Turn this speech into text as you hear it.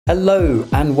Hello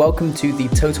and welcome to the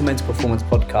Total Mental Performance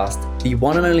Podcast, the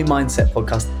one and only mindset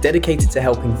podcast dedicated to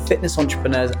helping fitness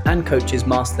entrepreneurs and coaches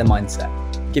master their mindset,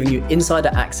 giving you insider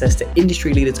access to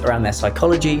industry leaders around their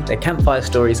psychology, their campfire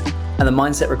stories, and the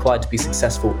mindset required to be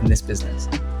successful in this business.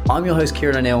 I'm your host,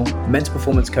 Kieran O'Neill, mental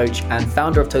performance coach and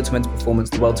founder of Total Mental Performance,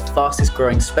 the world's fastest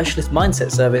growing specialist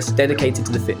mindset service dedicated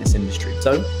to the fitness industry.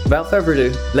 So without further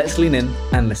ado, let's lean in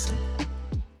and listen.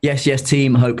 Yes,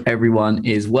 team. Hope everyone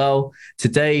is well.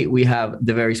 Today, we have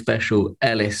the very special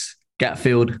Ellis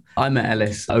Gatfield. I met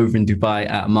Ellis over in Dubai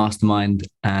at a mastermind,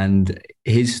 and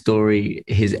his story,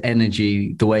 his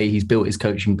energy, the way he's built his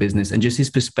coaching business, and just his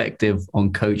perspective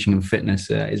on coaching and fitness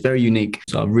is very unique.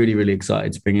 So I'm really, really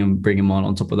excited to bring him on.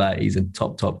 On top of that, he's a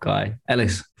top guy.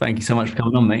 Ellis, thank you so much for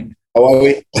coming on, mate. How are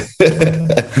we?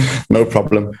 No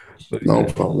problem. No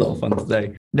problem. A lot of fun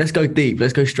today. Let's go deep.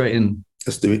 Let's go straight in.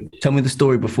 Let's do it. Tell me the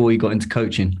story before you got into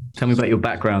coaching. Tell me about your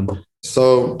background.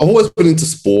 So I've always been into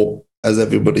sport, as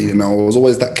everybody, I was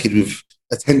always that kid with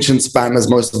attention span, as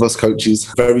most of us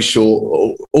coaches, very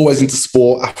short, always into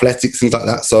sport, athletics, things like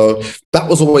that. So that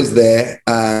was always there.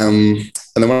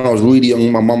 And then when I was really young,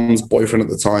 my mum's boyfriend at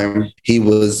the time, he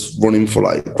was running for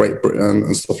like Great Britain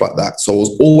and stuff like that. So I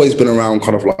was always been around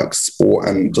kind of like sport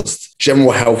and just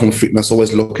general health and fitness,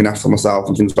 always looking after myself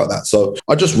and things like that. So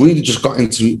I just really just got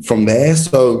into it from there.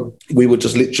 So we were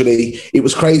just literally, it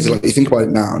was crazy. Like you think about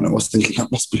it now, and I was thinking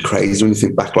that must be crazy when you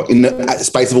think back, like in the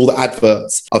space of all the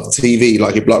adverts of TV,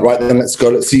 like you'd be like, right then, let's go.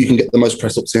 Let's see you can get the most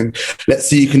press ups in. Let's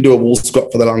see you can do a wall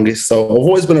squat for the longest. So I've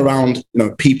always been around,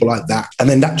 people like that. And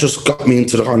then that just got me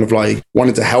into the kind of like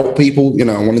wanting to help people,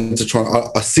 wanting to try.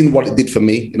 I seen what it did for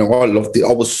me. I loved it.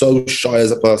 I was so shy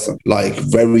as a person, like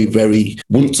very, very,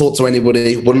 wouldn't talk to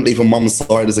anybody, wouldn't leave a mum's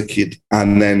side as a kid.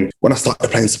 And then when I started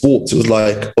playing sports, it was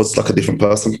like I was like a different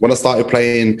person. When I started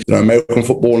playing, American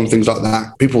football and things like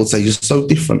that, people would say you're so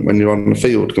different when you're on the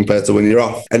field compared to when you're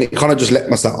off. And it kind of just let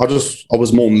myself, I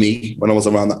was more me when I was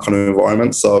around that kind of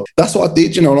environment. So that's what I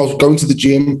did, when I was going to the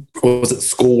gym. I was at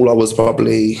school, I was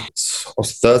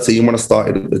 13 when I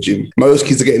started at the gym. Most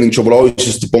kids are getting in trouble. I always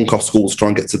used to bunk off school to try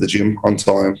and get to the gym on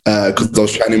time because I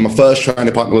was training. My first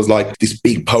training partner was like this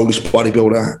big Polish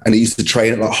bodybuilder, and he used to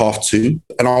train at like 2:30.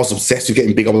 And I was obsessed with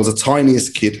getting big. I was the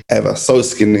tiniest kid ever, so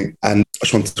skinny, and I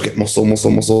just wanted to get muscle. That's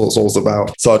what I was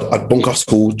about. So I'd bunk off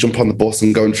school, jump on the bus,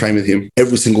 and go and train with him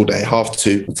every single day,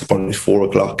 2:30 to probably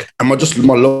 4:00. And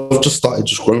my love just started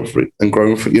just growing for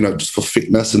it, just for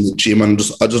fitness and the gym, and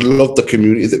I just loved the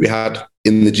community that we had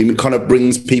in the gym. It kind of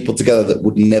brings people together that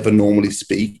would never normally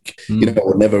speak,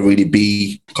 would never really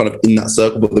be kind of in that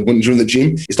circle. But when you're in the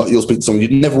gym, it's like you'll speak to someone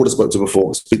you never would have spoke to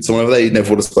before, speak to someone over there you never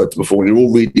would have spoke to before, and you're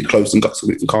all really close and got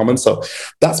something in common. So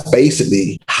that's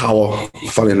basically how I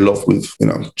fell in love with,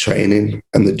 training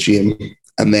and the gym.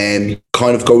 And then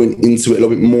kind of going into it a little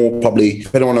bit more, probably,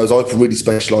 if anyone knows, I really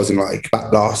specialise in like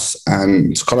back loss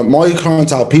and kind of my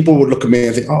clientele. People would look at me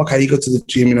and think, oh, okay, you go to the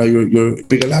gym, you're a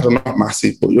bigger lad. I'm not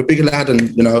massive, but you're a bigger lad,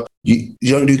 and, you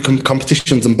don't do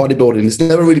competitions and bodybuilding. It's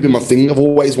never really been my thing. I've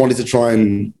always wanted to try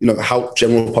and, help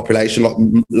general population,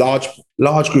 like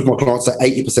large group of my clients, like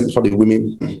 80% is probably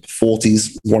women,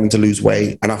 40s wanting to lose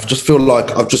weight. And I just feel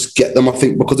like I've just get them, I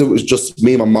think, because it was just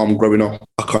me and my mum growing up.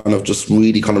 I kind of just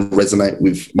really kind of resonate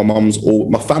with my mum's,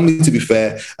 my family, to be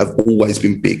fair, have always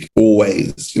been big,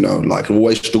 always, I've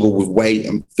always struggled with weight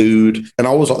and food. And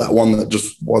I was like that one that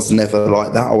just was never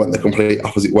like that. I went the complete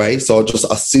opposite way. So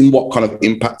I seen what kind of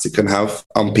impact it can have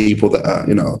on people that are,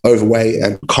 overweight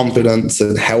and confidence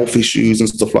and health issues and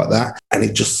stuff like that. And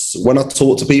it just, when I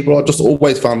talk to people, I just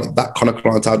always found that kind of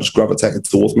clientele just gravitated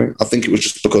towards me. I think it was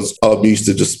just because I'm used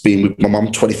to just being with my mum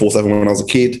 24/7 when I was a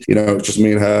kid, just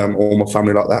me and her and all my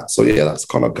family like that. So yeah, that's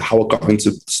kind of how I got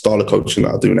into the style of coaching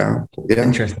that I do now. Yeah.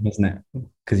 Interesting, isn't it?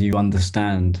 Because you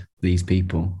understand these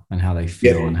people and how they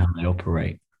feel and how they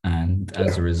operate. And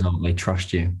as a result, they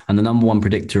trust you. And the number one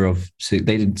predictor so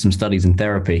they did some studies in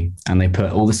therapy, and they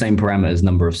put all the same parameters,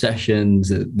 number of sessions,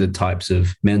 the types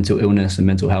of mental illness and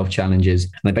mental health challenges.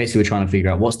 And they basically were trying to figure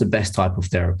out what's the best type of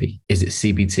therapy. Is it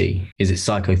CBT? Is it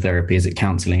psychotherapy? Is it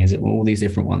counseling? Is it all these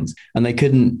different ones? And they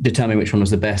couldn't determine which one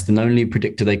was the best. And the only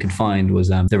predictor they could find was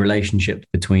the relationship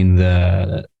between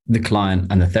the client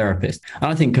and the therapist.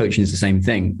 And I think coaching is the same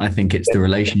thing. I think it's the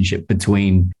relationship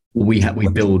between we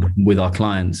build with our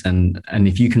clients, and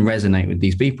if you can resonate with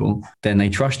these people, then they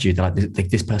trust you. They're like,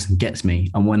 this person gets me.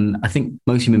 And when I think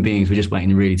most human beings, we're just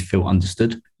waiting really to feel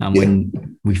understood. And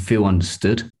when we feel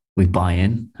understood, we buy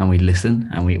in and we listen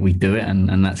and we do it.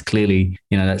 And that's clearly,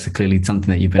 that's clearly something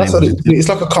that you've been able to do. It's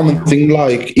like a common thing.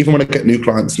 Like even when I get new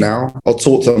clients now, I'll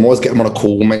talk to them, always get them on a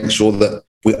call, make sure that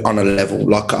we're on a level.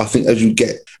 Like, I think as you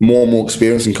get more and more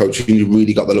experience in coaching, you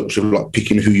really got the luxury of like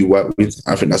picking who you work with.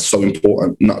 I think that's so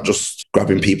important, not just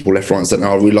grabbing people left, right, and centre.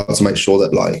 I really like to make sure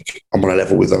that like I'm on a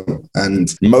level with them.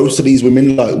 And most of these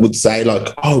women like would say like,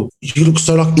 "Oh, you look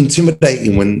so like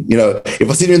intimidating." When, you know, if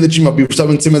I see you in the gym, I'd be so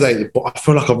intimidated. But I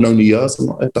feel like I've known you years. And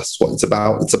like, that's what it's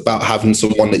about. It's about having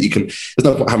someone that you can. There's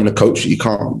no point having a coach that you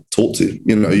can't talk to.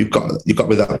 You know, you've got to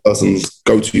be that person's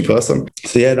go-to person.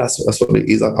 So yeah, that's what it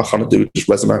is. I kind of do just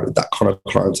resonate with that kind of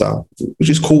clientele, which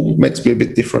is cool. Makes me a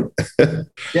bit different.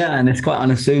 Yeah, and it's quite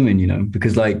unassuming, you know,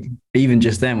 because like even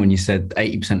just then when you said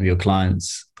 80% of your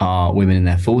clients are women in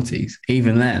their 40s,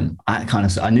 even then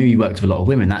I knew you worked with a lot of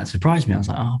women. That surprised me. I was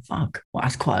like, oh fuck, well,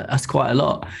 that's quite a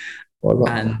lot.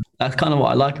 And that's kind of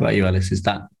what I like about you, Ellis, is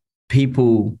that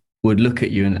people would look at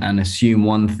you and assume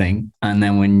one thing. And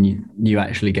then when you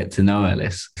actually get to know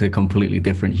Ellis, it's a completely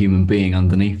different human being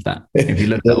underneath that. If you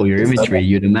look at all your imagery,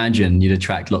 you'd imagine you'd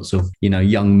attract lots of, you know,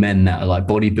 young men that are like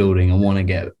bodybuilding and want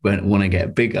to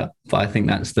get bigger. But I think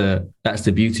that's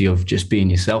the beauty of just being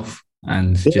yourself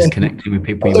and just connecting with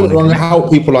people. I don't want to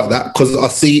help people like that, because I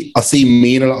see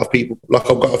me in a lot of people. Like,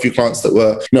 I've got a few clients that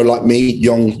were, you know, like me,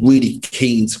 young, really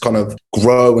keen to kind of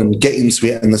grow and get into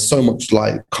it. And there's so much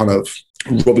like kind of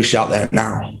rubbish out there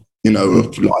now, you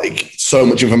know, like so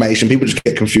much information. People just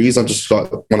get confused. I just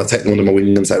like want to take them under my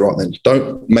wing and say, right then,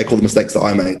 don't make all the mistakes that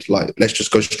I made. Like, let's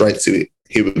just go straight to it.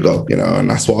 Here we go, you know. And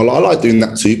that's what I like doing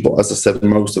that too. But as I said,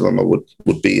 most of them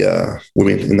would be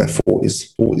women in their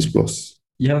 40s plus.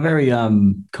 You have a very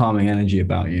calming energy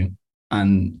about you.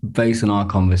 And based on our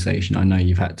conversation, I know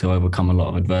you've had to overcome a lot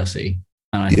of adversity.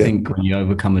 And I think when you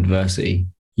overcome adversity,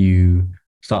 you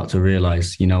start to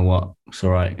realize, you know what, it's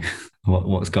all right.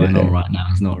 What's going on right now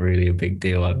is not really a big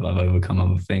deal. I've overcome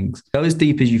other things. Go as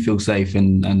deep as you feel safe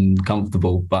and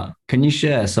comfortable, but can you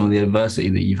share some of the adversity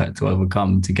that you've had to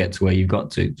overcome to get to where you've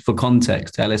got to? For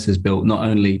context, Ellis has built not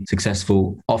only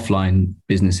successful offline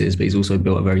businesses, but he's also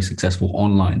built a very successful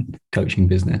online coaching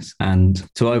business. And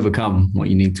to overcome what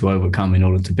you need to overcome in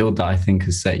order to build that, I think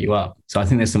has set you up. So I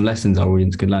think there's some lessons our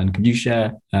audience could learn. Could you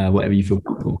share whatever you feel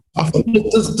comfortable? I think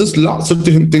there's lots of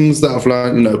different things that I've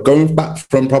learned, you know, going back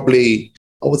from probably,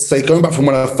 I would say going back from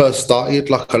when I first started.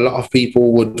 Like, a lot of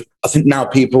people would, I think now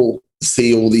people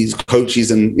see all these coaches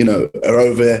and, you know, are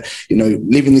over, you know,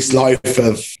 living this life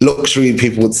of luxury,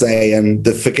 people would say, and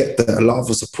they forget that a lot of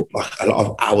us have put like a lot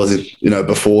of hours in, you know,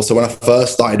 before. So when I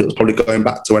first started, it was probably going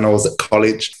back to when I was at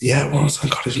college. Yeah, well, I was in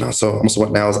college now, so I must have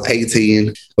went now. I was 18.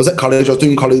 I was at college. I was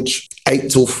doing college 8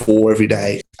 till 4 every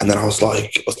day. And then I was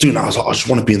like, I just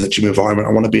want to be in the gym environment.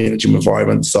 I want to be in a gym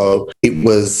environment. So there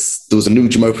was a new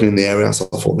gym opening in the area. So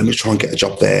I thought, let me try and get a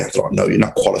job there. I thought, no, you're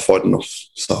not qualified enough.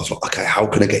 So I was like, okay, how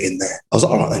can I get in there? I was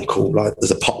like, all right then, cool. Like,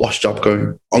 there's a pot wash job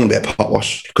going. I'm going to be a pot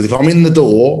wash. Because if I'm in the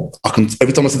door,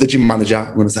 every time I see the gym manager,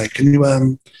 I'm going to say, can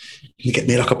you get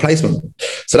me like a placement?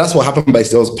 So that's what happened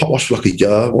basically. I was pot wash for like a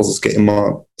year. I was just getting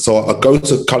so I go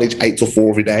to college 8 till 4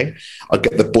 every day. I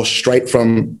get the bus straight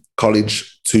from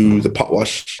college to the pot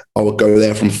wash. I would go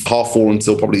there from 4:30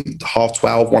 until probably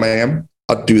 12:30, 1 a.m.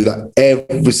 I'd do that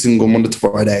every single Monday to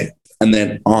Friday. And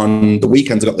then on the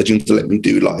weekends, I got the gym to let me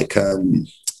do like,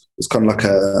 it's kind of like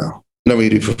when you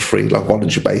do it for free, like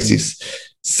voluntary basis.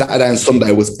 Saturday and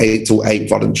Sunday was 8 till 8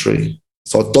 voluntary.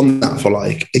 So I've done that for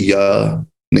like a year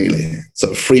nearly.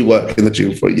 So free work in the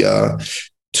gym for a year,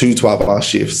 2 12-hour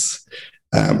shifts.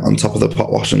 On top of the pot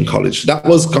wash in college. That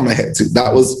was kind of hectic.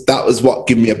 That was what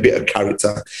gave me a bit of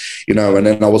character, you know. And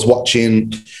then I was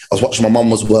watching my mum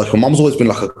was working. My mum's always been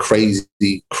like a crazy,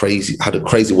 had a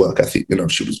crazy work ethic, you know.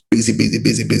 She was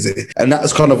busy. And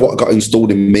that's kind of what got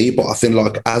installed in me. But I think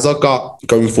like as I got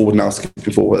going forward now,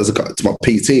 skipping forward, as I got to my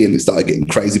PT and it started getting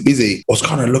crazy busy, I was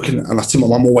kind of looking and I see my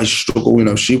mum always struggle, you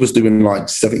know. She was doing like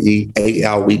 70,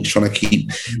 80-hour weeks trying to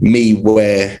keep me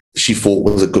where she thought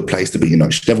was a good place to be, you know.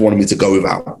 She never wanted me to go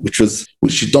without, which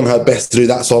she'd done her best to do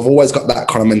that. So I've always got that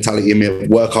kind of mentality in me of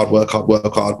work hard.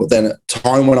 But then at the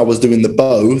time when I was doing the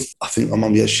both, I think my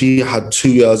mum, she had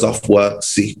 2 years off work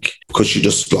sick because she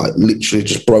just like literally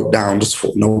just broke down, just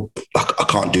thought, no, I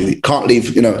can't do it, can't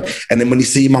leave, you know. And then when you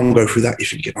see mum go through that, you're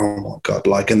thinking, oh my God,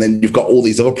 like, and then you've got all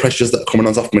these other pressures that are coming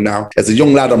on top of me now. As a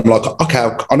young lad, I'm like,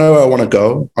 okay, I know where I want to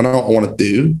go. I know what I want to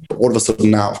do. But all of a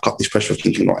sudden now I've got this pressure of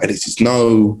thinking, like, there's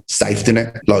no safety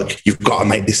net. Like, you've got to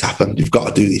make this happen. You've got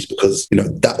to do this because, you know,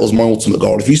 that was my ultimate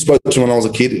goal. If you spoke to me when I was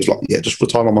a kid, it was like, yeah, just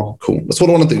retire my mum. Cool. That's what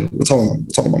I want to do. Retire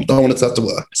my mum. Don't want it to have to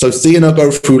work. So seeing her go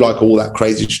through like all that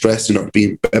crazy stress, you know,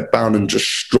 being bedbound and just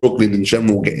struggling in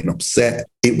general, getting upset,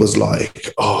 it was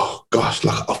like, oh, gosh,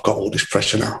 like I've got all this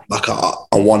pressure now. Like I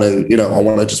want to, I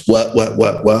want to just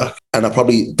work. And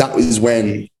that is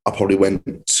when I probably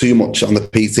went too much on the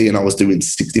PT, and I was doing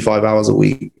 65 hours a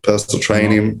week, personal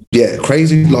training. Yeah,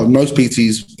 crazy. Like most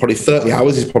PTs, probably 30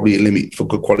 hours is probably a limit for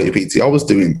good quality PT. I was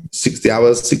doing 60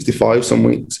 hours, 65 some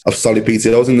weeks of solid PT.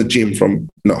 I was in the gym from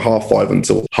 5:30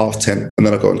 until 10:30, and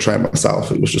then I go and train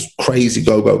myself. It was just crazy,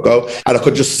 go. And I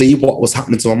could just see what was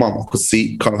happening to my mum. I could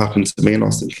see it kind of happen to me, and I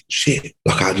was thinking, shit,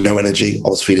 like I had no energy. I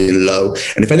was feeling low.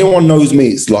 And if anyone knows me,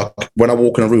 it's like when I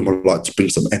walk in a room, I like to bring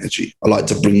some energy. I like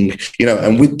to bring,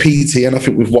 and with PT, and I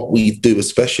think with what we do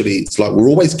especially, it's like we're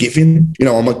always giving. I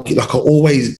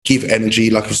always give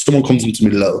energy. Like if someone comes into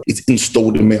me low, it's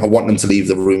installed in me. I want them to leave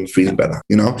the room feeling better,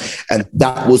 and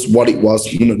that was what it was.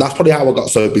 That's probably how I got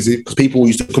so busy, because people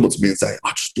used to come up to me and say,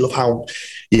 I just love how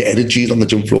your energy is on the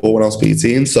gym floor when I was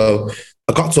PTing. So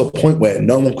I got to a point where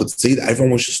no one could see that.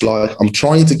 Everyone was just like, I'm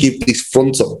trying to give this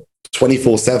front up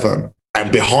 24/7. And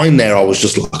behind there, I was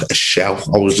just like a shell.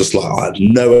 I was just like, I had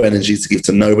no energy to give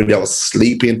to nobody. I was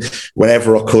sleeping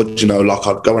whenever I could, like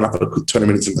I'd go and have a good 20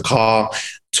 minutes in the car,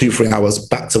 2-3 hours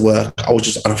back to work.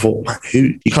 And I thought, man,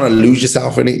 you kind of lose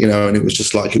yourself in it, and it was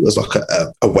just like, it was like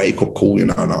a wake up call,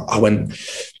 and I went,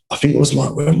 I think it was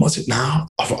when was it now?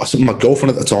 I said my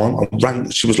girlfriend at the time, I rang,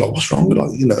 she was like, what's wrong?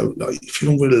 Like, like you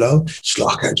feeling really low? She's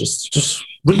like, okay, just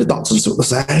ring the doctors and see what they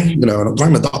say, and I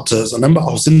rang the doctors. I remember I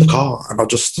was in the car and I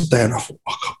just stood there and I thought,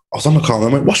 I was on the car and I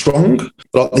went, what's wrong?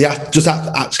 But actually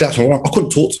asked me, I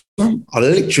couldn't talk to them. I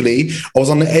was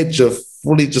on the edge of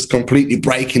fully just completely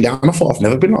breaking down. I thought, I've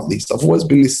never been like this. I've always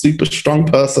been this super strong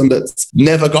person that's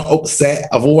never got upset.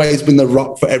 I've always been the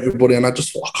rock for everybody. And I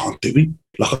just thought, I can't do it.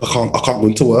 Like I can't go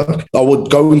into work. I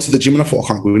would go into the gym and I thought, I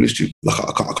can't go in this gym. Like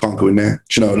I can't go in there.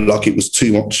 Like it was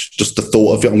too much. Just the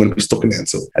thought of it, I'm going to be stuck in there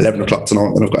until 11 o'clock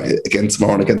tonight. Then I've got it again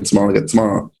tomorrow and again tomorrow and again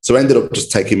tomorrow. So I ended up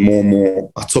just taking more and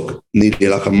more. I took nearly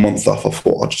like a month off. I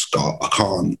thought, I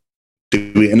can't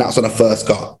do it. And that's when I first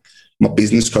got my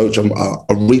business coach. I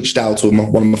reached out to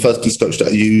one of my first business coaches that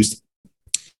I used.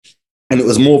 And it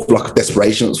was more of like a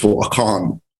desperation. It was for,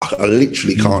 I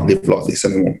literally can't live like this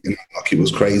anymore. Like it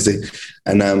was crazy.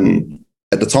 And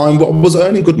at the time, I was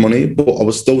earning good money, but I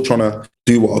was still trying to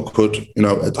do what I could,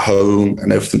 at home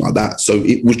and everything like that. So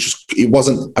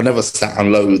I never sat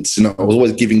on loads, I was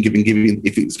always giving.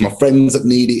 If it's my friends that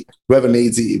need it, whoever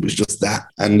needs it, it was just that.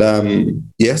 And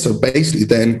so basically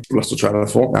then I lost the train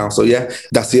of thought now. So yeah,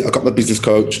 that's it. I got my business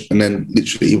coach, and then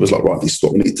literally he was like, right, this is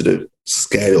what we need to do.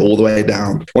 Scale it all the way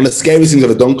down. One of the scariest things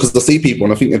I've done, because I see people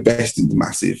and I think investing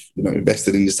massive,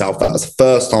 invested in yourself. That was the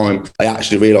first time I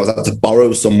actually realized I had to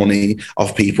borrow some money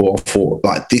off people. I thought,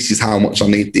 like, this is how much I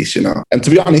need this, And to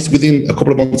be honest, within a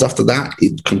couple of months after that,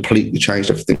 it completely changed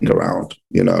everything around,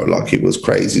 like it was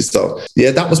crazy. So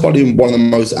yeah, that was probably one of the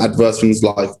most adverse things,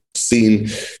 like seeing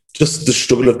just the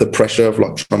struggle of the pressure of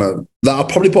like that I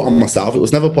probably put on myself. It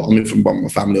was never put on me from my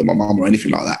family or my mom or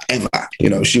anything like that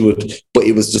ever. She would, but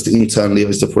it was just internally I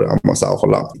used to put it on myself a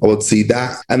lot. I would see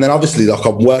that. And then obviously like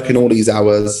I'm working all these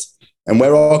hours, and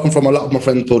where I come from, a lot of my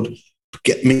friends would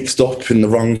get mixed up in the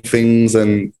wrong things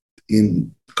and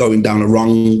in going down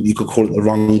you could call it the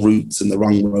wrong routes and the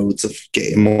wrong roads of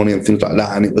getting money and things like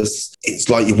that. And it's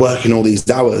like you're working all these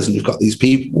hours and you've got these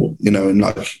people, and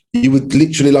like you would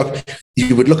literally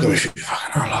you would look at me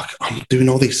like, I'm doing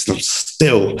all this and I'm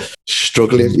still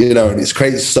struggling, and it's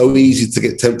crazy. It's so easy to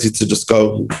get tempted to just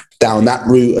go down that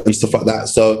route and stuff like that.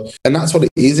 So, and that's what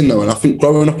it is, And I think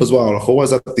growing up as well, I've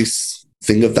always had this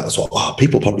thing of that sort of,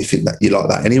 people probably think that you like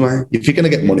that anyway. If you're going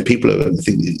to get money, people are going to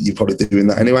think you're probably doing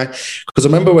that anyway. Because I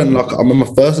remember when, I remember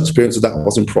my first experience of that, I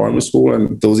was in primary school,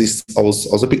 and there was this, I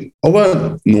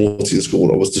weren't naughty at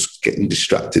school, I was just getting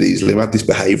distracted easily. I had this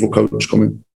behavioural coach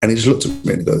coming, and he just looked at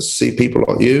me and goes, see people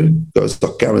like you? He goes, I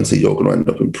guarantee you're going to end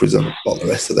up in prison like the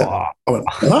rest of them. I went,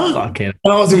 ah. And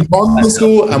I was in primary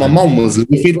school, and my mum was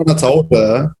livid when I told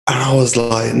her, and I was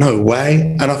like, no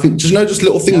way. And I think, just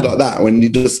little things like that, when I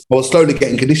was slowly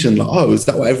getting conditioned, like, oh, is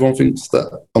that what everyone thinks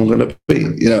that I'm going to be?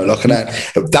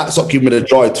 And that's what gave me the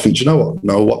drive to think, you know what?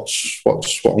 No, watch what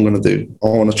I'm going to do. I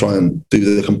want to try and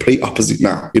do the complete opposite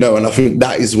now, and I think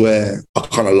that is where I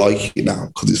kind of like it now,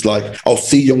 because it's like, I'll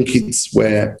see young kids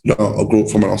where, I grew up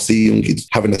from, and I'll see young kids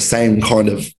having the same kind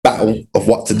of battle of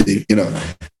what to do,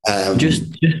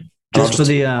 Just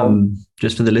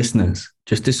for the listeners,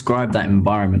 just describe that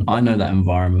environment. I know that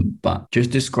environment, but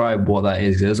just describe what that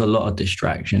is. There's a lot of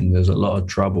distraction. There's a lot of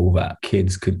trouble that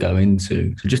kids could go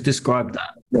into. So just describe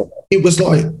that. It was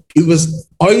like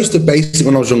I used to basically,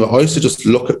 when I was younger, I used to just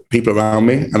look at people around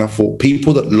me and I thought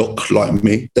people that look like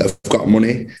me, that have got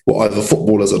money, were either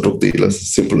footballers or drug dealers.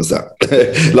 Simple as that.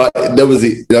 Like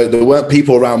there weren't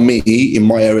people around me in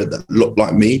my area that looked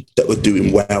like me that were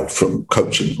doing well from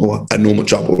coaching or a normal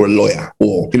job or a lawyer,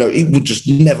 or, it would just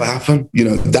never happen.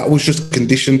 That was just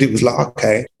conditioned. It was like,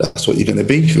 okay, that's what you're going to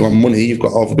be. If you want money, you've got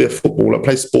to either be a footballer,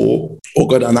 play sport, or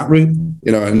go down that route.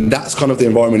 And that's kind of the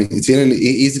environment it's in. And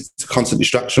it's a constant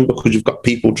distraction because you've got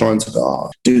people trying to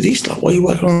go, do this, like, what are you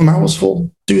working on the hours for?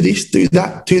 Do this, do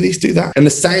that, do this, do that. And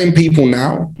the same people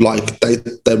now, like, they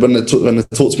when they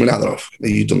talk to me now, they're like,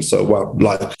 you've done so well.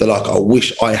 Like, they're like, I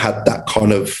wish I had that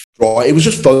kind of drive. It was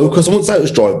just focus. I wouldn't say it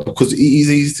was drive because it is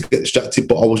easy to get distracted,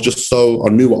 but I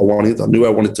knew what I wanted. I knew where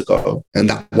I wanted to go. And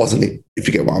that wasn't it, if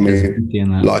you get what I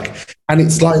mean. Like, and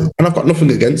it's like, and I've got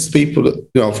nothing against people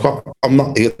that, I'm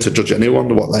not here to judge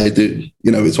anyone what they do.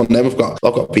 It's one of them.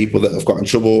 I've got people that have got in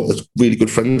trouble. There's really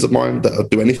good friends of mine that I'll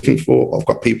do anything for. I've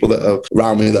got people that are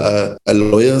around me that are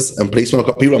lawyers and policemen. I've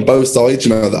got people on both sides,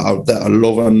 that I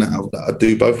love and that I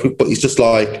do both with. But it's just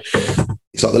like,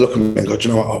 it's like they look at me and go, do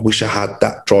you know what? I wish I had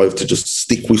that drive to just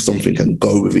stick with something and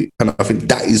go with it. And I think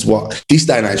that is what this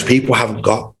day and age people haven't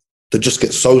got. They just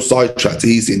get so sidetracked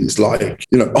easy, and it's like, it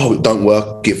don't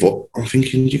work, give up. I'm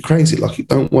thinking, you're crazy. Like, it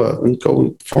don't work, and go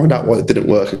and find out why it didn't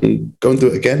work and go and do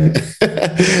it again.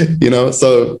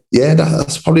 So yeah,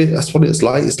 that's probably it's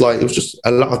like. It's like, it was just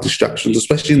a lot of distractions,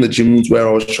 especially in the gyms where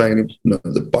I was training, the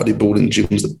bodybuilding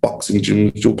gyms, the boxing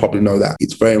gyms. You'll probably know that.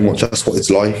 It's very much, that's what it's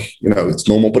like. It's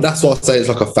normal. But that's what I say, it's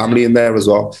like a family in there as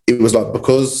well. It was like,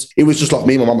 because it was just like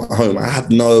me and my mum at home. I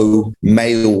had no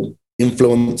male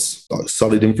influence, like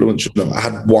solid influence. I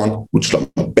had one, which like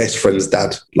my best friend's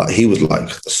dad. Like, he was like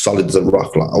solid as a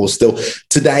rock. Like, I was still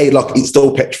today, like, it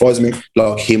still petrifies me,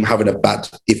 like, him having a bad,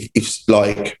 if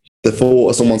like the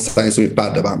thought of someone saying something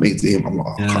bad about me to him, I'm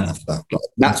like, I can't have that. Like,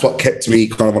 that's what kept me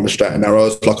kind of on the straight and narrow.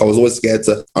 Like, I was always scared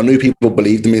I knew people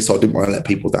believed in me, so I didn't want to let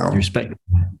people down. Respect.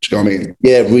 Do you know what I mean?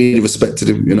 Yeah, really respected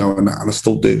him, and I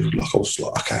still do. Like, I was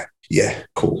like, okay, yeah,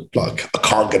 cool. Like, I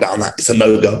can't get down that. It's a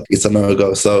no-go. It's a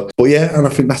no-go. So, but yeah, and I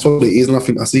think that's what it is. And I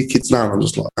think I see kids now and I'm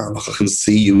just like, man, like, I can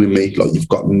see you in me. Like, you've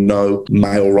got no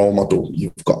male role model.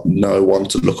 You've got no one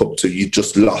to look up to. You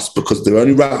just lost because the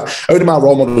only male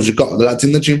role models you've got are the lads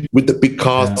in the gym with the big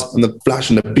cars and the flash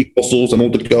and the big muscles and all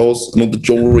the girls and all the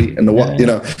jewelry and the what,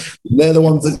 they're the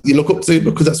ones that you look up to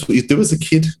because that's what you do as a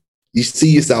kid. You see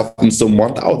yourself in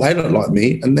someone that, they look like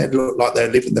me and they look like they're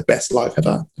living the best life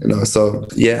ever. So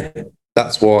yeah,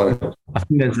 that's why. I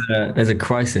think there's a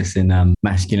crisis in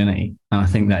masculinity, and I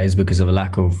think that is because of a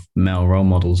lack of male role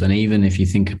models. And even if you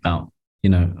think about,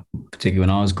 particularly when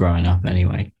I was growing up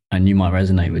anyway, and you might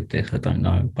resonate with this, I don't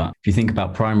know, but if you think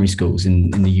about primary schools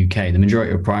in the UK, the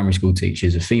majority of primary school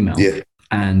teachers are female. Yeah.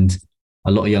 And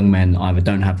a lot of young men either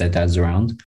don't have their dads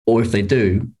around, or if they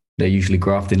do, they're usually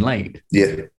grafting late.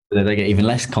 Yeah. They get even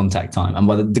less contact time. And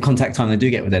by the contact time they do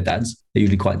get with their dads, they're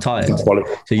usually quite tired.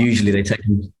 So usually they take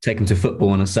them to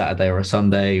football on a Saturday or a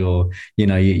Sunday, or,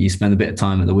 you spend a bit of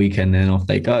time at the weekend and then off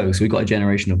they go. So we've got a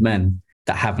generation of men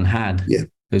that haven't had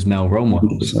those male role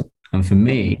models. 100%. And for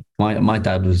me, my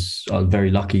dad I was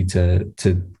very lucky to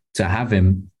have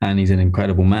him, and he's an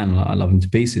incredible man. I love him to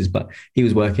pieces, but he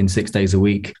was working 6 days a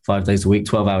week, 5 days a week,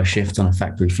 12-hour shifts on a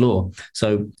factory floor.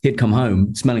 So he'd come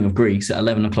home smelling of grease at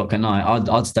 11 o'clock at night.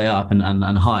 I'd stay up and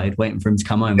hide, waiting for him to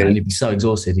come home, and he'd be so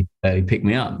exhausted, he'd pick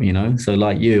me up, So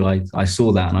like you, I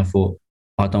saw that and I thought,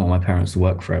 I don't want my parents to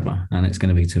work forever, and it's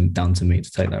going to be down to me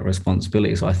to take that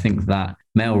responsibility. So I think that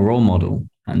male role model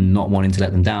and not wanting to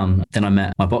let them down. Then I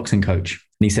met my boxing coach,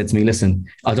 and he said to me, listen,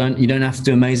 you don't have to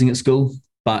do amazing at school,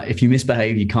 but if you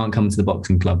misbehave, you can't come to the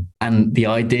boxing club. And the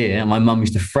idea, my mum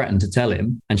used to threaten to tell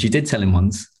him, and she did tell him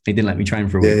once. He didn't let me train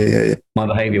for a week. Yeah. My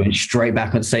behavior went straight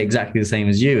back and say exactly the same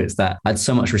as you. It's that I had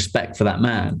so much respect for that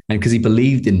man, and because he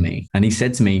believed in me. And he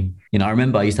said to me, I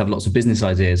remember I used to have lots of business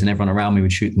ideas, and everyone around me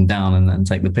would shoot them down and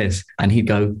take the piss. And he'd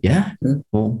go, yeah.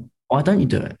 Well, why don't you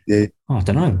do it? Yeah. Oh, I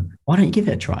don't know. Why don't you give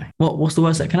it a try? What's the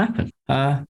worst that can happen?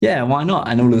 Yeah, why not?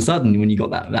 And all of a sudden, when you got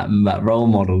that role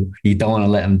model, you don't want to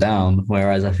let them down.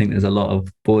 Whereas I think there's a lot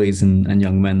of boys and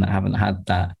young men that haven't had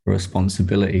that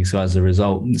responsibility. So as a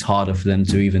result, it's harder for them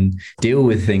to even deal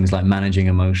with things like managing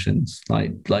emotions.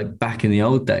 Like back in the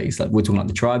old days, like we're talking like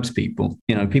the tribes people,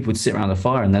 people would sit around the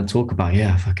fire and they'd talk about,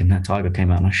 yeah, fucking that tiger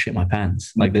came out and I shit my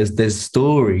pants. Like there's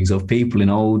stories of people in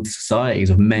old societies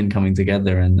of men coming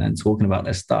together and talking about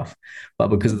their stuff. But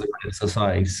because of the way the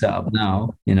society is set up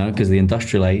now, because of the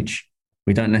industrial age,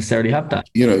 We don't necessarily have that.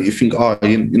 You know, you think, oh,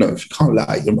 you know, if you can't let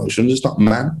out your emotions, it's not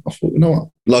man. I thought, you know what?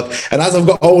 Like, and as I've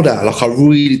got older, like, I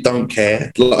really don't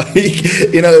care. Like,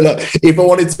 you know, like, if I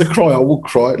wanted to cry, I would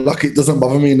cry. Like, it doesn't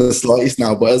bother me in the slightest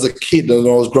now. But as a kid, and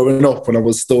I was growing up, when I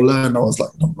was still learning, I was like,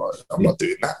 no, I'm not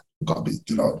doing that. I've got to be,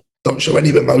 you know, don't show any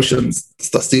emotions.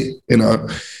 That's it, you know.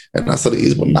 And that's what it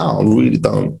is. But now, I really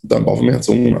don't bother me at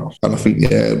all now. And I think,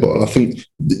 yeah, but I think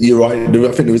you're right.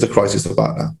 I think there is a crisis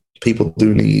about that. People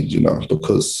do need, you know,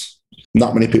 because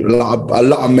not many people, a lot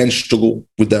of men struggle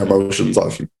with their emotions. I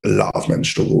think a lot of men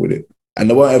struggle with it, and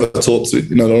they won't ever talk to it.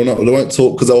 You know, they won't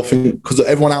talk because they'll think because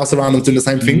everyone else around them's doing the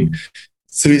same thing.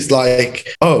 So it's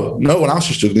like, oh, no one else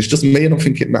is struggling. It's just me, and I'm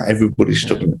thinking that everybody's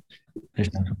struggling.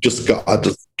 Just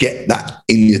gotta get that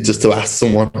in you just to ask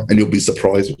someone, and you'll be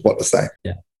surprised with what to say.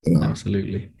 Yeah, you know?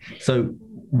 Absolutely. So,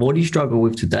 what do you struggle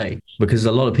with today? Because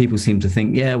a lot of people seem to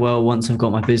think, yeah, well, once I've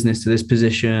got my business to this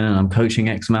position, I'm coaching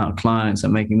X amount of clients,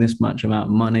 I'm making this much amount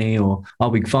of money, or I'll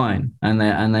be fine. And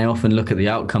they often look at the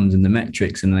outcomes and the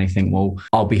metrics, and they think, well,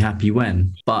 I'll be happy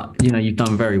when. But you know, you've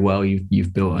done very well.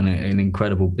 You've built an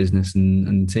incredible business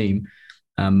and team,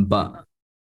 but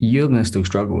you're going to still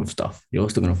struggle with stuff. You're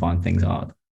still going to find things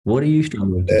hard. What do you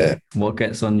struggle with today? What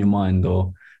gets on your mind,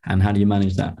 and how do you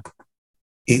manage that?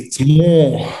 It's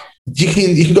more.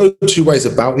 You can go two ways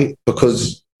about it,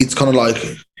 because it's kind of like,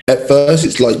 at first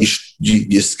it's like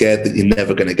you're scared that you're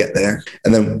never going to get there,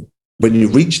 and then when you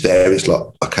reach there, it's like,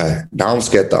 okay, now I'm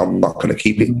scared that I'm not going to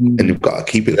keep it, and you've got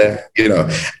to keep it there, you know.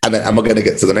 And then, am I going to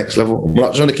get to the next level? I'm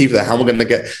not trying to keep it there. How am I going to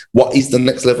get? What is the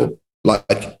next level? Like,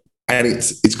 and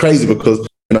it's crazy because,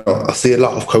 you know, I see a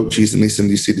lot of coaches and you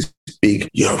see this big,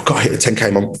 you know, I've got to hit a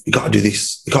 10K month, you got to do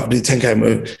this, you got to do 10K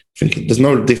month. Thinking there's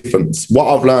no difference. What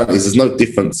I've learned is there's no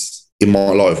difference in my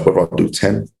life whether I do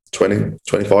 10, 20,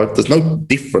 25. There's no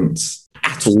difference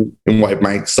at all in what it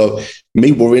makes. So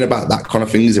me worrying about that kind of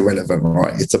thing is irrelevant,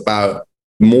 right? It's about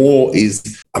more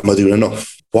is, am I doing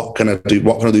enough? What can I do?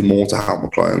 What can I do more to help my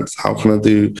clients? How can I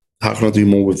do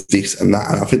more with this and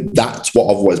that? And I think that's what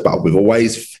I've always battled with.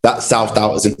 Always that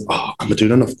self-doubt is in, oh, am I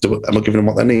doing enough? Am I giving them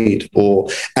what they need?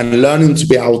 And learning to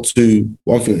be able to,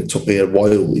 one thing that took me a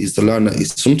while is to learn that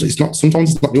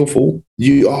sometimes it's not your fault.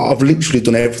 I've literally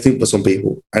done everything for some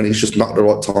people, and it's just not the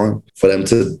right time for them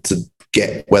to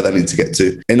get where they need to get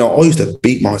to. And I used to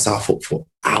beat myself up for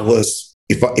hours.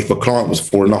 If a client was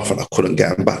falling off and I couldn't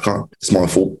get them back on, it's my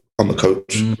fault. I'm the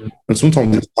coach. And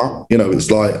sometimes it's not, you know, it's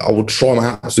like I will try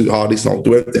my absolute hardest and I'll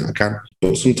do everything I can.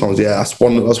 But sometimes, yeah, that's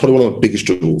probably one of the biggest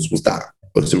struggles was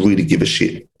to really give a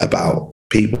shit about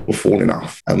people falling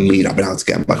off and me not being able to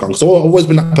get them back on. So I've always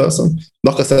been that person.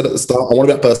 Like I said at the start, I want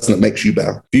to be that person that makes you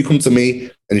better. If you come to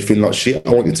me and you feel like shit, I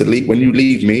want you to leave. When you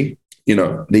leave me, you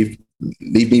know, leave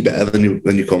me better than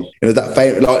you come. You know, that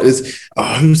favorite, like,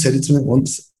 who said it to me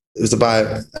once? It was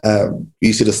about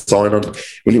you see the sign on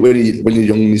when you're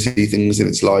young, you see things and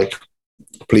it's like,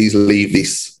 please leave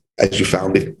this as you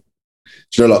found it.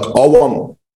 You know,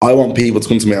 like I want people to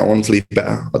come to me. I want to leave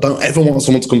better. I don't ever want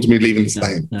someone to come to me leaving the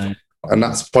same. No. And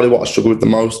that's probably what I struggle with the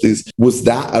most. Was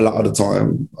that a lot of the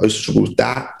time I struggle with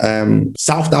that.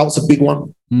 Self-doubt's a big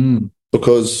one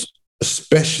because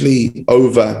especially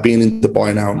over being in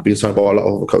Dubai now and being surrounded by a lot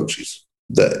of other coaches,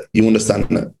 that you understand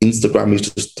that Instagram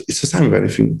is it's the same with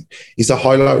anything. It's a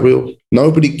highlight reel.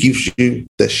 Nobody gives you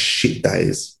the shit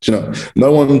days. You know,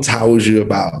 no one tells you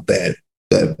about their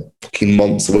fucking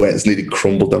months where it's nearly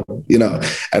crumbled them, you know,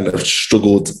 and they've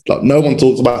struggled. Like, no one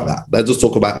talks about that. They just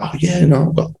talk about, oh yeah, no,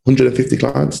 I've got 150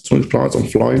 clients, 200 clients, I'm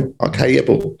flying. Okay, yeah,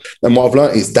 but and what I've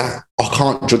learned is that I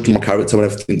can't judge my character when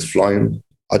everything's flying.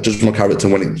 I judge my character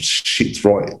when it's shit's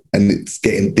right and it's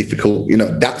getting difficult. You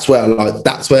know, that's where,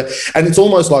 and it's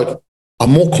almost like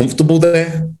I'm more comfortable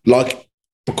there. Like,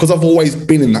 because I've always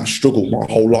been in that struggle my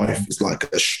whole life. It's like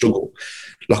a struggle.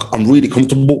 Like, I'm really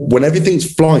comfortable. When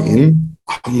everything's flying,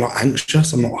 I'm not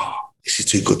anxious. I'm not, this is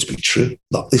too good to be true.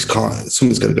 Like,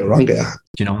 something's going to go wrong here.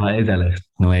 Do you know what it is, Ellis?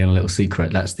 In a way, a little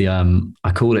secret. That's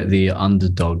I call it the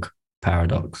underdog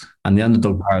paradox. And the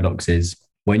underdog paradox is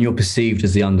when you're perceived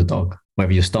as the underdog,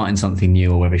 whether you're starting something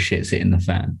new or whether shit's hitting the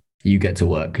fan, you get to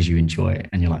work because you enjoy it.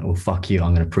 And you're like, well, fuck you.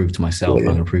 I'm going to prove to myself, I'm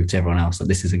going to prove to everyone else that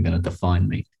this isn't going to define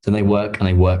me. So they work and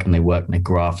they work and they work and they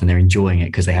graft and they're enjoying it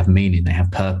because they have meaning, they have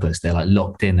purpose. They're like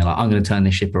locked in. They're like, I'm going to turn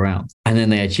this ship around. And then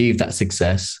they achieve that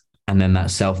success And then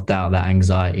that self-doubt, that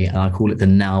anxiety, and I call it the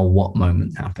now what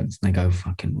moment happens. And they go,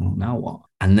 fucking, well, now what?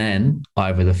 And then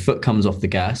either the foot comes off the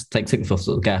gas, take the foot off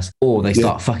the gas, or they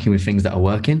start fucking with things that are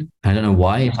working. I don't know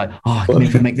why. It's like, oh, maybe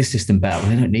we can make this system better.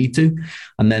 Well, they don't need to.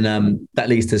 And then that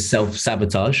leads to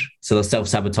self-sabotage. So they'll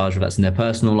self-sabotage, whether that's in their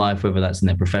personal life, whether that's in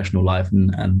their professional life.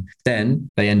 And then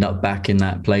they end up back in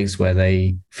that place where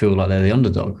they feel like they're the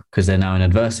underdog because they're now in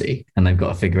adversity and they've got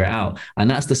to figure it out. And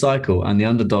that's the cycle. And the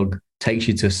underdog takes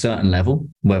you to a certain level,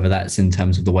 whether that's in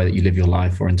terms of the way that you live your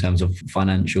life or in terms of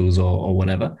financials or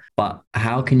whatever. But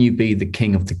how can you be the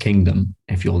king of the kingdom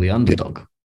if you're the underdog?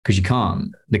 Because you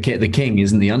can't. The king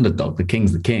isn't the underdog. The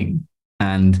king's the king.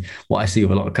 And what I see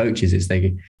with a lot of coaches is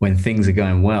when things are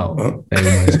going well, they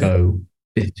almost go,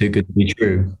 it's too good to be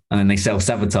true. And then they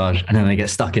self-sabotage and then they get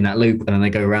stuck in that loop and then they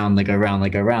go round.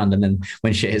 And then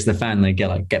when shit hits the fan, they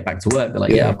get back to work. They're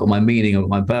like, I've got my meaning, I've got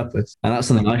my purpose. And that's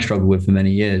something I struggled with for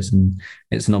many years. And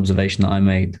it's an observation that I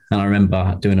made. And I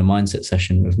remember doing a mindset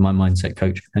session with my mindset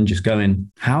coach and just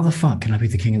going, how the fuck can I be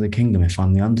the king of the kingdom if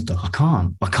I'm the underdog? I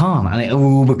can't. And it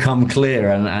all become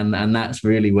clear. And that's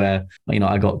really where,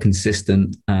 I got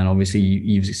consistent. And obviously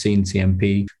you've seen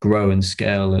TMP grow and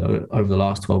scale over the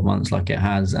last 12 months like it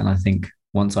has. And I think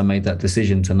once I made that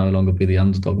decision to no longer be the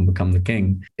underdog and become the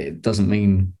king, it doesn't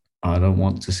mean I don't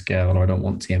want to scale or I don't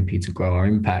want TMP to grow or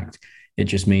impact. It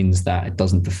just means that it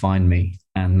doesn't define me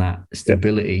and that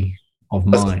stability of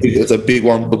mind. It's a big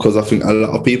one because I think a lot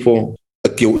of people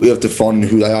are guilty of defining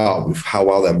who they are with how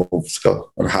well their moves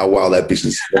go and how well their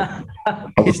business goes.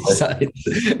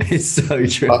 It's so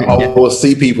true. I will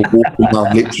see people walking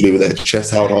around literally with their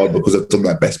chest held high because they've done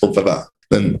their best month ever.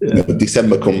 Then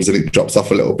December comes and it drops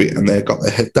off a little bit and they've got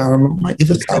their head down. I'm like, it's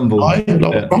a guy,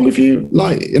 what's wrong with you?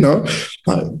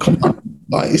 Come on,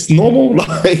 it's normal.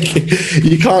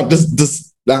 You can't just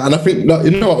and I think,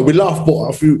 we laugh, but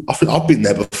I think I've been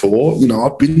there before.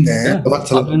 I've been there.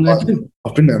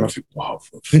 I've been there and I think, wow,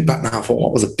 think back now, I thought,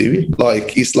 what was I doing?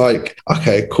 It's like,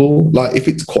 okay, cool. If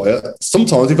it's quiet,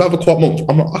 sometimes if I have a quiet month,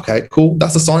 I'm like, okay, cool.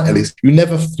 That's a sign, Ellis. You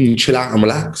never chill out and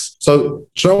relax. So,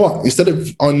 do you know what? Instead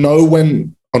of, I know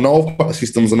I've got the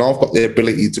systems and I've got the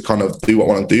ability to kind of do what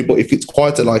I want to do. But if it's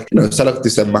quieter, say like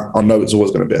December, I know it's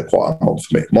always going to be a quiet month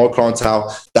for me. My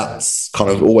clientele, that's kind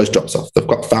of always drops off. They've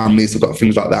got families, they've got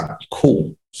things like that.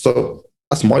 Cool. So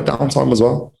that's my downtime as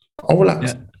well. I'll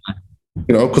relax.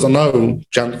 Because I know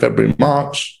Jan, February,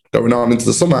 March, going on into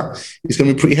the summer, it's going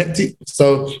to be pretty hectic.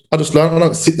 So I just learn. I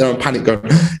don't sit there and panic going,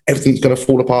 everything's going to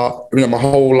fall apart. My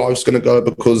whole life's going to go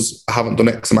because I haven't done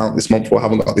X amount this month or I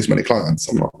haven't got this many clients.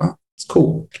 I'm like, it's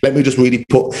cool. Let me just really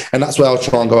and that's where I'll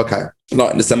try and go, okay.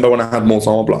 Like in December when I had more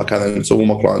time, I'll be like, okay, then so all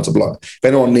my clients will be like, if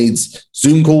anyone needs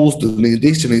Zoom calls, they need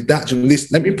this, you need that, you need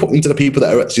this, let me put into the people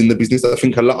that are actually in the business. I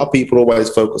think a lot of people always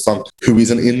focus on who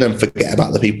isn't in them, forget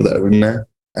about the people that are in there.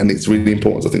 And it's really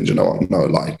important. I think,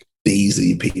 the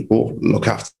easy people, look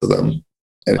after them.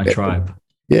 My tribe.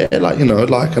 Yeah, and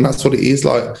that's what it is,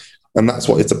 and that's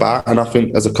what it's about. And I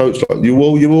think as a coach, you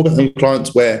will get them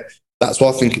clients where that's why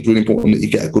I think it's really important that you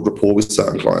get a good rapport with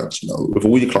certain clients. With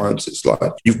all your clients, it's like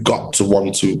you've got to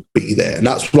want to be there. And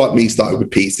that's like me starting with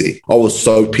PC. I was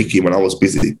so picky when I was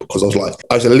busy because I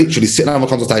was literally sitting and have a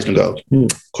consultation and go,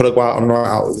 could I go out on a night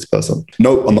out with this person?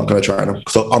 No, I'm not going to train them.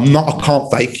 So I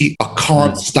can't fake it. I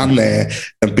can't stand there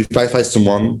and be face-to-face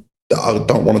someone that I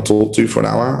don't want to talk to for an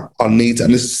hour. I need to,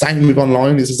 and it's the same with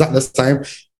online. It's exactly the same.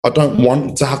 I don't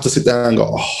want to have to sit there and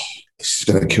go, this is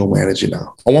going to kill my energy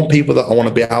now. I want people that I want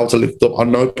to be able to lift up. I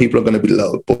know people are going to be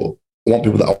low, but I want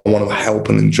people that I want to help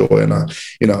and enjoy. And I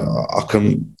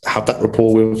can have that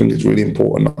rapport with. I think it's really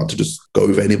important not to just go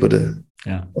with anybody.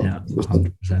 Yeah,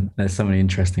 100%. There's so many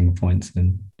interesting points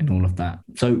in all of that.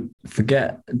 So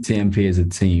forget TMP as a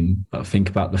team, but think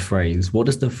about the phrase. What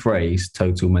does the phrase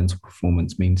total mental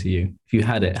performance mean to you? If you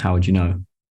had it, how would you know?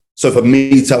 So for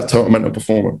me to have total mental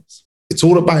performance, it's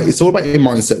all about your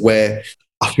mindset where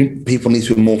I think people need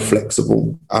to be more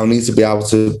flexible. I need to be able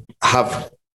to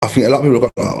have, I think a lot of people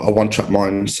have got a one-track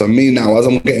mind. So me now, as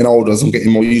I'm getting older, as I'm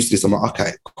getting more used to this, I'm like,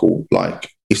 okay, cool.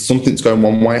 If something's going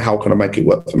one way, how can I make it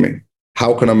work for me?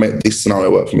 How can I make this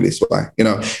scenario work for me this way?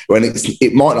 When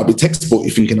it might not be textbook, you're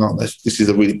thinking, this is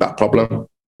a really bad problem.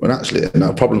 When actually,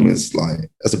 problem is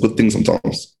that's a good thing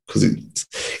sometimes because it's,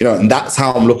 and that's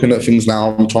how I'm looking at things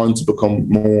now. I'm trying to become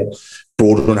more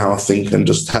broader on how I think and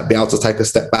just be able to take a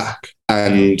step back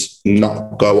and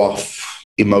not go off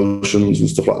emotions and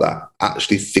stuff like that.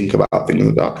 Actually think about things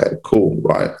and go, okay, cool,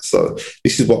 right? So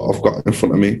this is what I've got in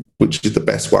front of me, which is the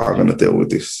best way I'm going to deal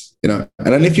with this, And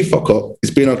then if you fuck up,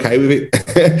 it's being okay with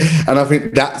it. And I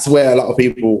think that's where a lot of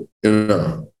people,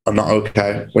 are not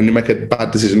okay. When you make a bad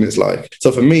decision, it's like,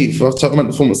 so for me, for total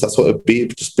mental performance, that's what it'd be.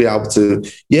 Just be able to,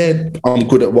 yeah, I'm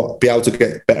good at be able to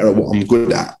get better at what I'm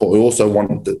good at, but I also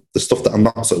want the stuff that I'm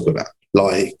not so good at.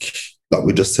 Like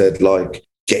we just said, like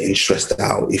getting stressed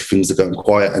out if things are going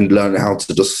quiet and learning how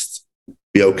to just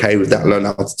be okay with that, learn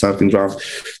how to turn things around.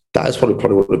 That is probably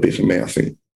what it'd be for me, I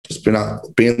think. Just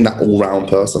being that all-round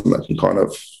person that can kind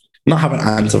of not have an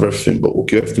answer for everything, but will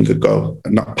give everything a go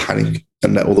and not panic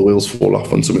and let all the wheels fall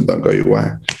off when something don't go your way.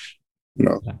 You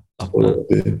know,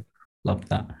 Love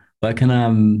that. Where can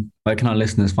our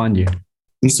listeners find you?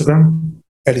 Instagram,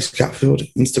 Ellis Gatfield,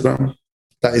 Instagram.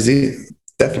 That is it.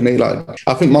 Definitely, like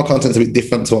I think my content's a bit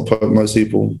different to what most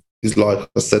people is like.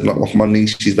 I said, like my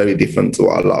niche is very different to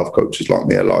what a lot of coaches like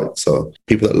me are like. So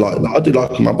people that like I do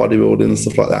like my bodybuilding and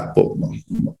stuff like that, but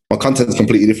my content's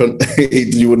completely different.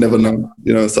 You would never know,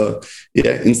 you know. So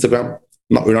yeah, Instagram.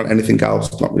 Not really on anything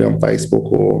else. Not really on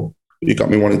Facebook. Or you got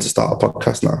me wanting to start a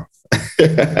podcast now.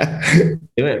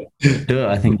 Do it.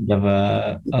 I think you have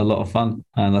a lot of fun,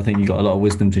 and I think you got a lot of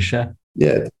wisdom to share.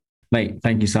 Yeah. Mate,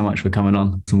 thank you so much for coming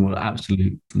on. Some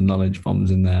absolute knowledge bombs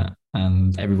in there.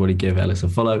 And everybody give Ellis a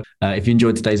follow. If you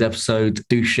enjoyed today's episode,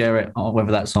 do share it,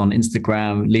 whether that's on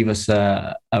Instagram, leave us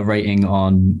a rating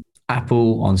on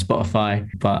Apple, on Spotify.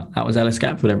 But that was Ellis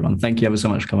Gatfield, everyone. Thank you ever so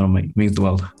much for coming on, mate. It means the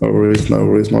world. No worries.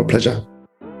 My pleasure.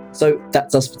 So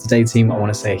that's us for today, team. I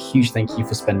want to say a huge thank you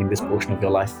for spending this portion of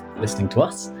your life listening to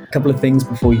us. A couple of things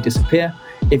before you disappear.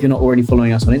 If you're not already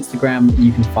following us on Instagram,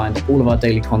 you can find all of our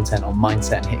daily content on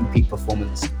mindset and hitting peak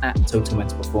performance at Total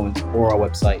Mental Performance or our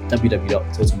website,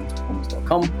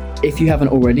 www.totalmentalperformance.com. If you haven't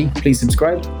already, please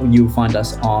subscribe. You'll find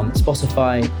us on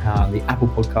Spotify, the Apple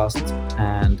Podcasts,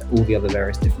 and all the other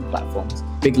various different platforms.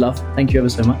 Big love. Thank you ever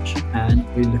so much. And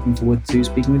we're looking forward to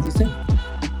speaking with you soon.